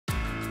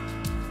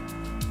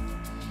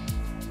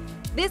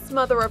This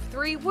mother of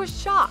three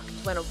was shocked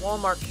when a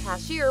Walmart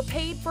cashier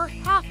paid for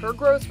half her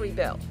grocery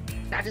bill.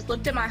 I just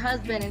looked at my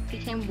husband and he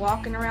came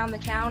walking around the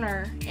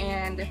counter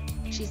and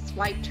she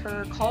swiped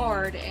her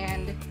card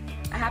and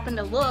I happened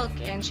to look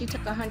and she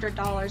took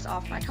 $100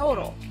 off my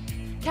total.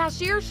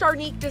 Cashier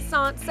Sharnique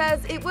Dasant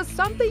says it was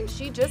something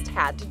she just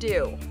had to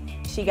do.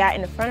 She got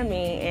in front of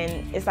me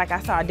and it's like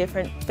I saw a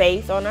different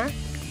face on her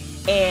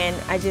and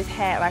I just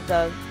had like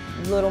a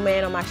little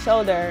man on my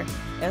shoulder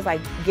and it's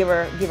like, give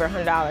her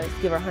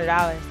 $100, give her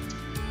 $100.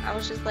 I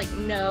was just like,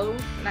 no,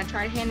 and I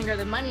tried handing her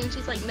the money and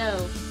she's like, no.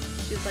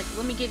 She was like,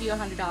 let me give you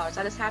 $100.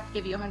 I just have to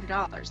give you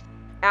 $100.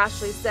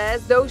 Ashley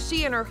says though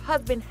she and her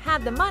husband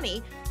had the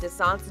money,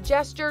 Dasant's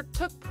gesture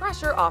took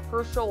pressure off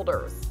her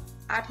shoulders.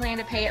 I plan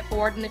to pay it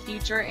forward in the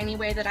future any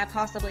way that I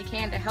possibly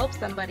can to help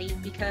somebody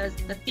because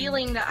the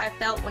feeling that I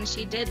felt when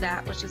she did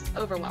that was just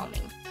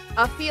overwhelming.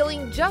 A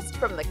feeling just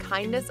from the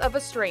kindness of a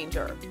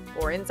stranger.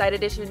 For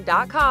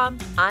InsideEdition.com,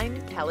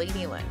 I'm Kelly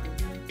Nealon.